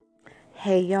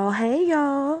Hey y'all, hey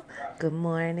y'all. Good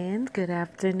morning, good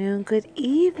afternoon, good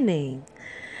evening.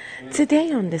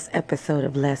 Today on this episode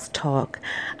of Let's Talk,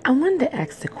 I wanted to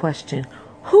ask the question,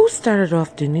 who started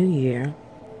off the new year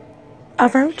a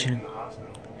virgin?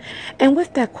 And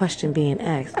with that question being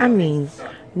asked, I mean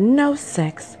no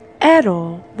sex at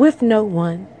all with no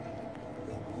one.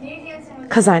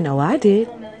 Because I know I did.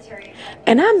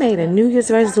 And I made a New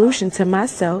Year's resolution to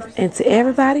myself and to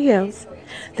everybody else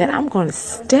that I'm going to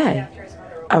stay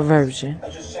a virgin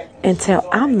until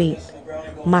I meet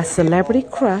my celebrity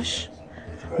crush,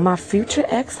 my future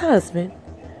ex-husband,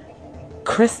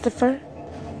 Christopher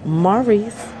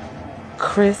Maurice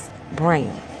Chris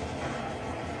Brown,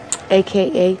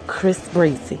 aka Chris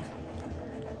Breezy.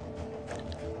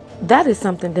 That is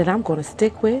something that I'm going to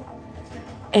stick with,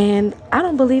 and I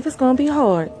don't believe it's going to be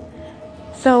hard.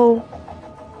 So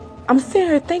I'm sitting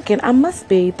here thinking I must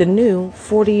be the new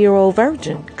 40-year-old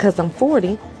virgin because I'm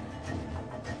 40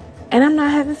 and I'm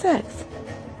not having sex.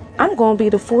 I'm going to be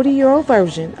the 40-year-old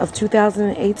version of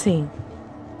 2018.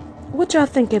 What y'all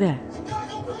think of that?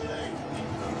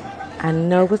 I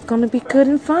know it's going to be good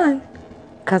and fun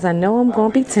because I know I'm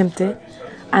going to be tempted.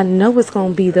 I know it's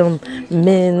going to be them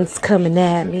men's coming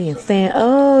at me and saying,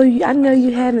 oh, I know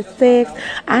you having sex.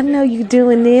 I know you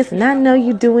doing this and I know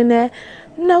you doing that.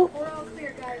 Nope.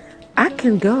 I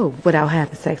can go without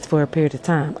having sex for a period of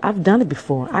time. I've done it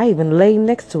before. I even laid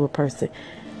next to a person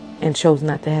and chose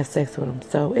not to have sex with them.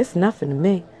 So it's nothing to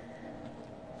me.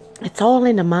 It's all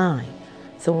in the mind.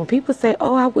 So when people say,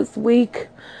 oh, I was weak,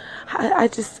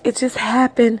 it just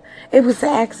happened. It was an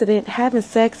accident. Having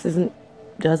sex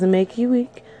doesn't make you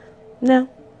weak. No,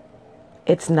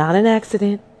 it's not an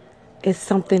accident. It's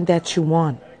something that you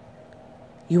want.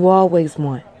 You always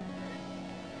want.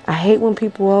 I hate when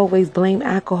people always blame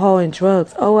alcohol and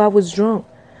drugs. Oh, I was drunk.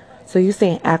 So you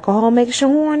saying alcohol makes you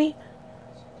horny?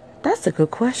 That's a good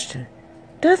question.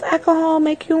 Does alcohol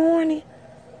make you horny?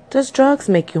 Does drugs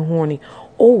make you horny?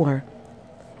 Or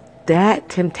that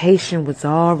temptation was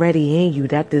already in you.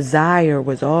 That desire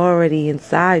was already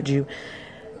inside you.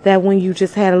 That when you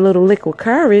just had a little liquid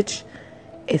courage,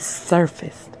 it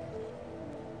surfaced.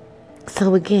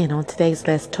 So again, on today's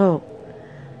Let's Talk,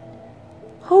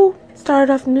 who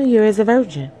started off New Year as a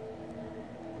virgin?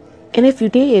 And if you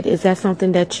did, is that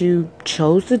something that you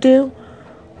chose to do?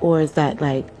 Or is that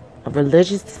like a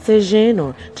religious decision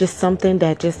or just something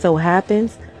that just so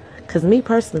happens? Because me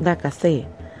personally, like I said,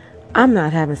 I'm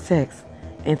not having sex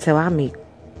until I meet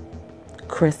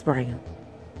Chris Brown.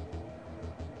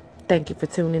 Thank you for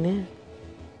tuning in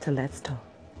to Let's Talk.